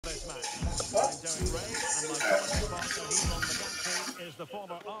this match. I'm Derek Ray, and my commentary partner here on the gantry is the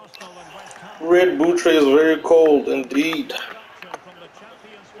former Arsenal and West Ham Red legend. Boutre is very cold indeed. Live action from the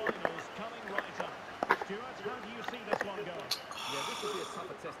Champions Finals coming right up. Stuart, how do you see this one going? Yeah, this will be a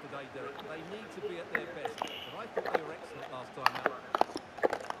tougher test today, Derek. They need to be at their best, but I thought they were excellent last time out.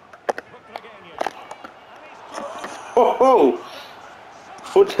 Butragueño. And he's chipped it in. Ho ho! Stretch.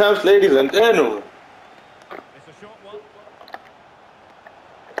 Foot Such taps, ladies and gentlemen. It's a short one.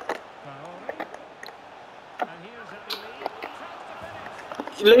 Traore. And here's Eddie Lee. Chance to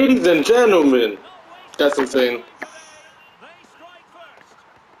finish. Ladies and gentlemen. Not wasting That's any insane. time today. They strike first.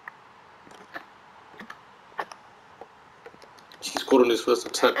 He scored on his first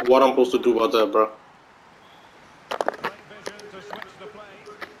attack. What I'm supposed to do about that, bro? Great vision to switch the play.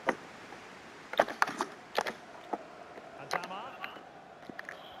 Adama.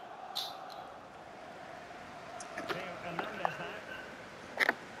 Theo Hernandez now.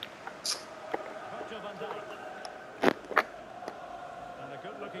 Virgil van Dijk. And a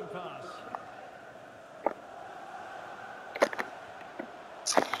good-looking pass.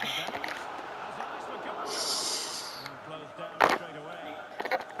 And has eyes for goal. And closed down straight away.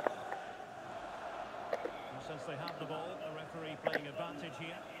 And since they have the ball, the referee playing advantage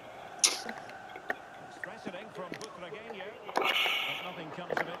here. Stressing from Butragueño, but nothing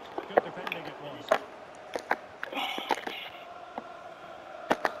comes of it. Good defending it was.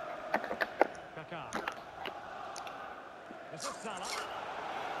 Kaká. This is Salah.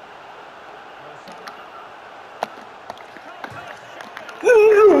 Mo Salah.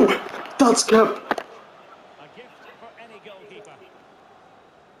 That's cap. A gift for any goalkeeper.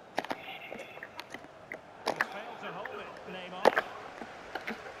 He's failed to hold it, Neymar.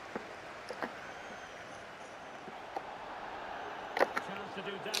 Chance to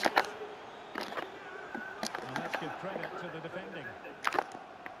do damage. And let's give credit to the defending.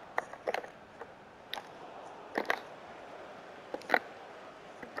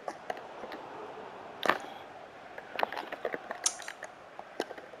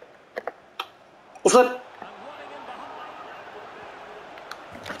 What's that? And running in behind.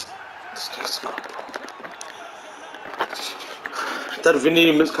 That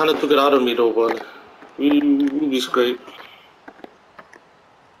Vinny miss kind of took it out of me though, but we great.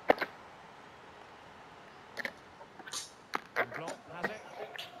 And Blanc has it.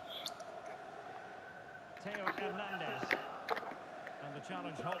 Theo Hernandez. And the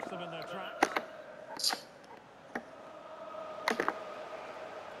challenge halts them in their tracks.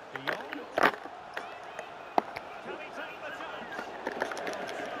 De Jong. Can he take the chance? Oh, just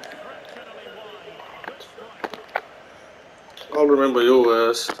fractionally wide. Good strike. I'll remember your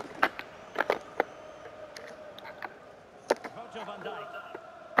ass. Virgil van Dijk.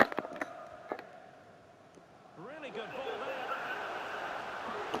 Really good ball there.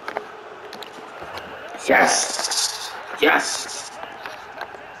 Yes. Yes.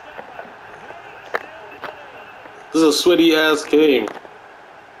 This is a sweaty ass game. Oh,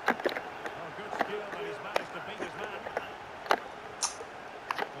 good skill, and he's managed to beat his man.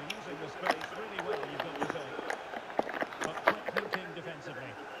 They're using the space really well, you've got to say. But quick thinking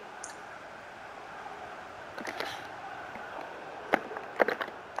defensively.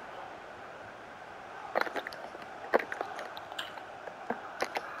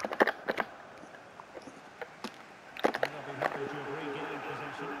 And they'll be happy to have regained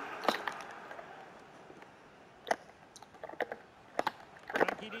possession.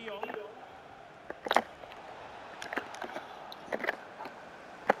 Frankie de Jong.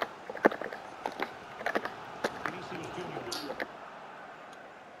 Vinicius Junior.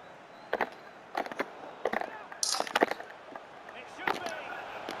 It should be.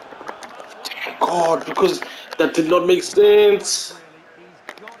 Well, that was God, because that did not make sense. really.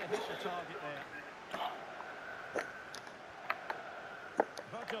 He's got to hit the target there.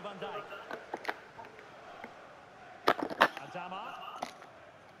 Virgil van Dijk. Adama.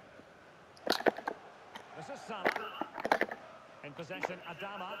 This is Salah. In possession,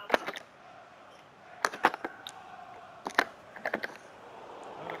 Adama.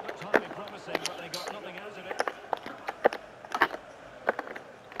 Well, it looked highly promising, but they got nothing out of it.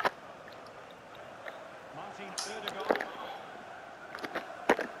 Martin Ødegaard.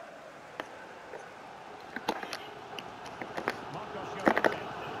 Marcos Llorente.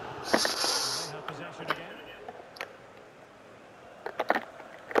 And they have possession again.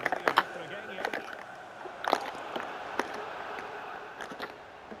 Mario Butragueño.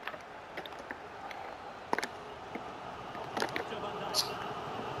 Virgil van Dijk.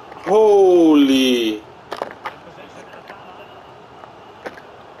 Holy. In possession, Adama.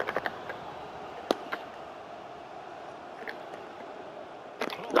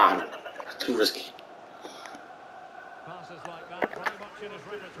 Nah, no. Too risky. Passes like that, very much in his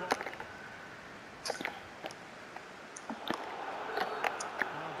repertoire.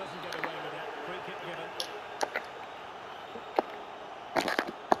 Well, doesn't get away with it. Free kick given.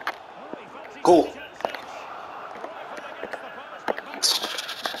 Oh, he fancies Go. his chances. Rifled against the post, but back.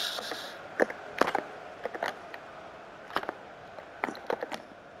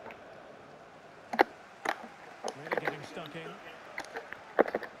 Really getting stuck in.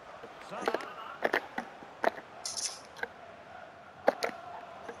 Salah.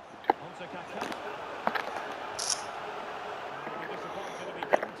 On to Kaká. He'll be disappointed if he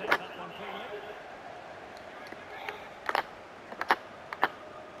didn't take that one cleanly.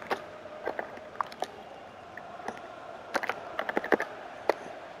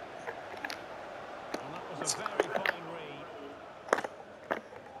 And that was a very fine read.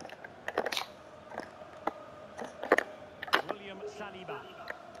 William Saliba.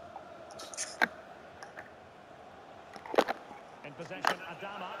 In possession,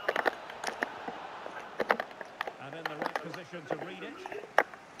 Adama. And in the right position to read it.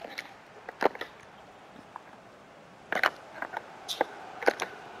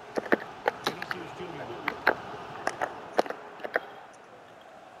 Vinicius Junior.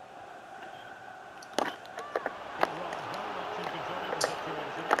 Very much in control of the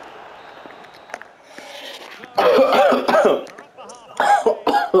situation. So, we're up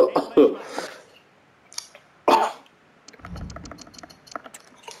the halfway in this match.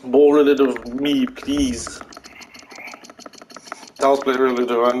 Ball rid of me, please. That was played really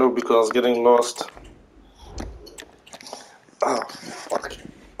good, I know, because I was getting lost. Oh, fuck.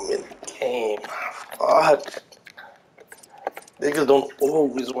 I'm in the game. Fuck. Niggas don't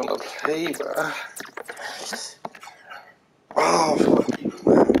always want to play, bruh. Oh, fuck you,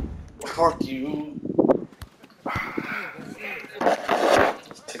 man. Fuck you.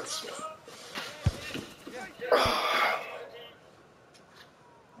 Takes me.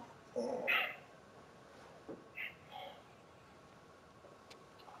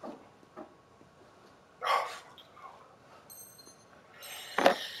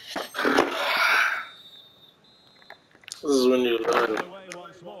 This is when you learn. Away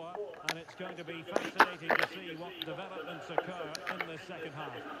once more, and it's going to be fascinating to see what developments occur in this second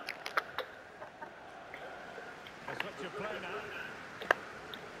half. A switch of play now.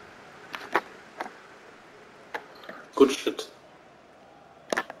 Good shit.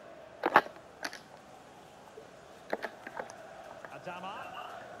 Adama.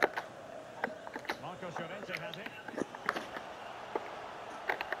 Marcos Llorente has it.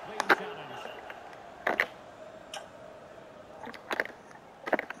 Clean challenge.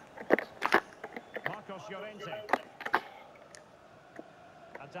 Marcos Llorente.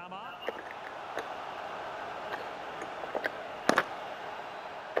 Adama.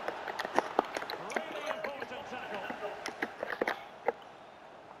 Really important tackle.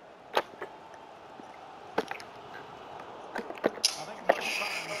 I think most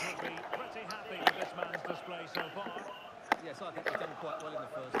fans would be pretty happy with this man's display so far. Yes, I think he's done quite well in the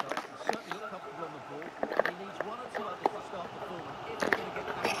first half. He certainly looked comfortable on the ball. And he needs one or two others to start performing if they're going to get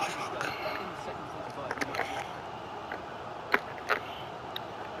back into this game in the second 45 minutes.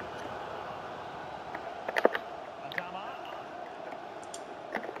 Adama.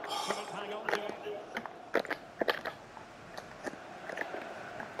 Couldn't hang on to it.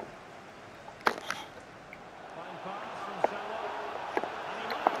 Fine pass from Salah. And he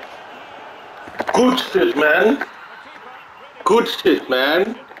might be in here. Good shit, man. The keeper ready. Good shit, man.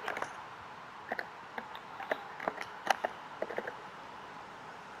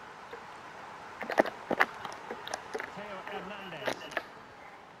 Theo Hernandez.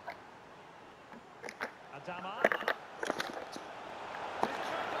 Adama.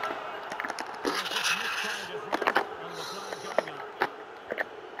 There's this mistimed as well, and the flag going up.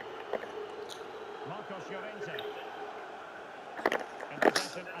 Marcos Llorente. In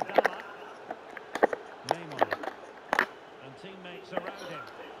possession, Adama. Neymar. And teammates around him.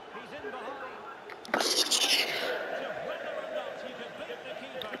 He's in behind. So whether or not he could beat the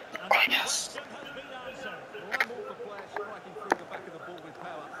keeper, and that question has been answered. Well, I'm all for players striking through the back of the ball with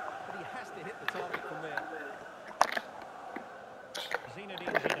power, but he has to hit the target from there.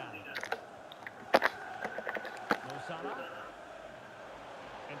 Zinedine Zidane. Mo Salah.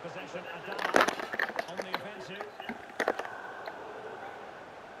 In possession, Adama. On the offensive.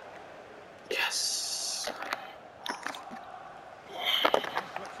 Yes.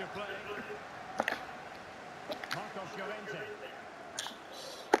 Switch of play. Marcos Llorente.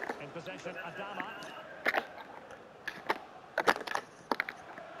 In possession, Adama.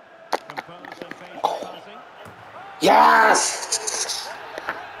 Composed and patient passing. Yes!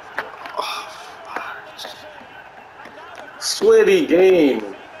 sweaty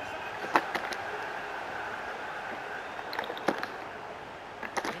game.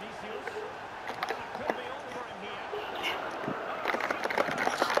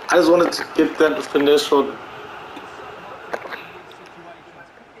 I just wanted to get that finish shot. It's so hard to win in these situations.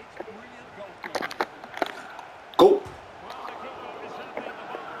 It's brilliant goalkeeping. Go. Well, the keeper is happy the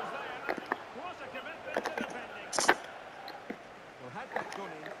ball was there. What a commitment to defending. Well, had that gone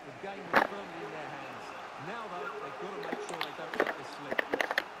in, the game was firmly in their hands. Now, though, they've got to make sure they don't let this slip.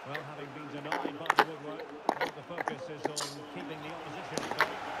 Well, having been denied by the woodwork, all the focus is on keeping the opposition at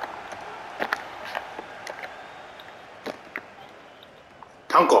bay.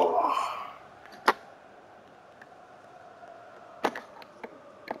 Tango.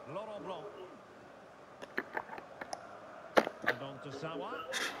 Laurent Blanc. And on to Sawa.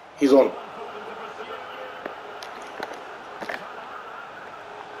 He's on. For them to pursue. Salah.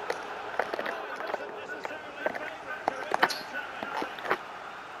 Wasn't necessarily favourite to win that challenge.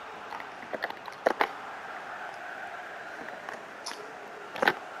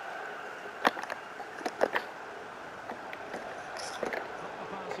 Not the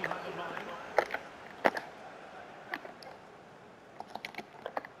pass he had in mind.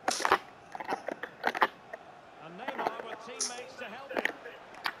 And Neymar with teammates to help him.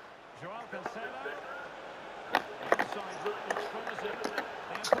 Joao Cancelo. Inside route looks promising.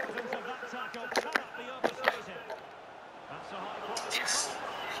 The importance of that tackle cannot be overstated. That's a high quality Yes.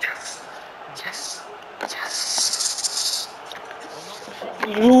 pass. Yes. Yes. Yes. Well, not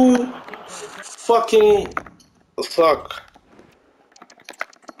taking the You keeper is fucking suck.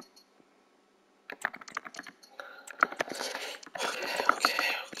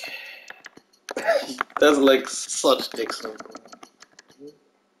 Okay. That's like such excellent.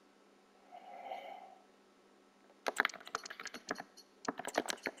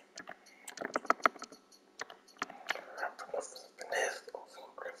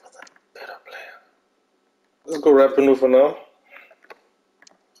 Let's go Rapinoe for now.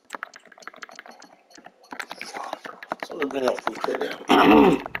 So let's bring up food trade.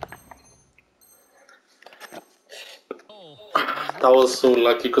 goal. That was so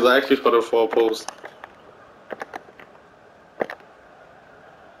lucky because I actually shot a 4 post.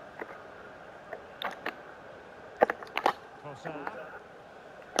 Trossard.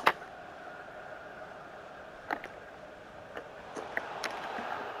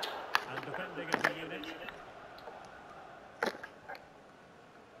 And defending as a unit.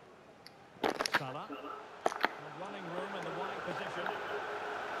 Salah. And running room in the wide position.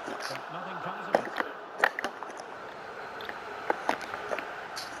 But nothing comes of it.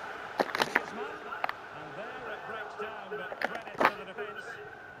 Griezmann. And there it breaks down, but credit to the defence.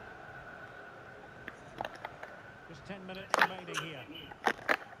 Just 10 minutes remaining here.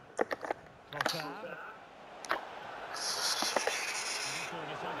 Trossard. Into an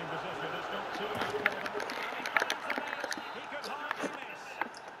attacking position. It's not too bad for them. He could hardly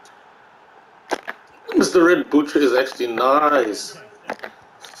miss. Mr. Red Butcher is actually nice. Now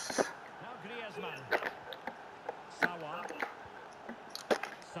Griezmann. Sawa.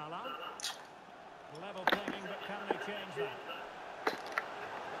 Salah. Level playing, but can they change that?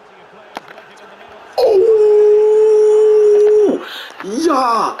 Plenty of players waiting in the middle. Oh,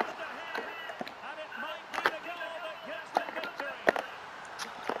 yeah. And it might be the goal that gets them victory.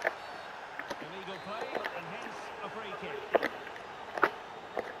 Illegal play, and hence a free kick.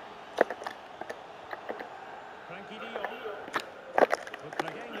 Frankie de Jong. With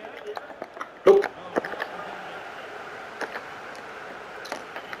Tregeña. Nope. Oh, great defending.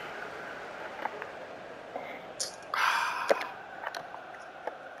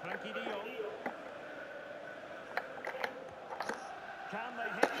 Frankie de Jong. Can they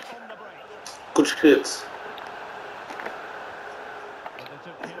hit on the break? Good shit. But they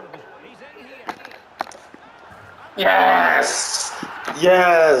took care of it. He's in here. Yes.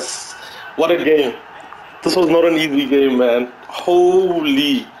 Yes. What a game. This was not an easy game, man.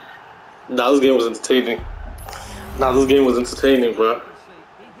 Holy. Nah, this game was entertaining. Nah, this game was entertaining, bro. You can see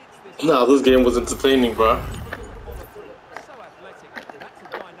he hits this Nah, this game was entertaining, bro. follow through. So athletic. That's a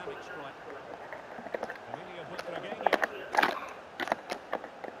dynamic strike. Emilio Butragueña.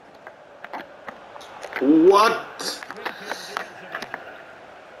 What?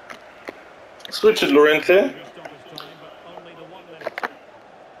 Switch it, Lorente. Stoppage time, but only the 1 minute.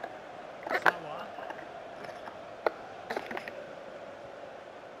 Sawa.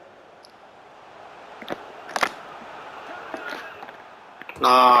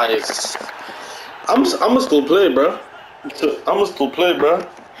 Nice. I'ma still play, bro. I'ma still play, bro.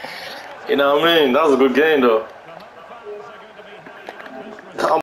 You know what I mean? That was a good game, though.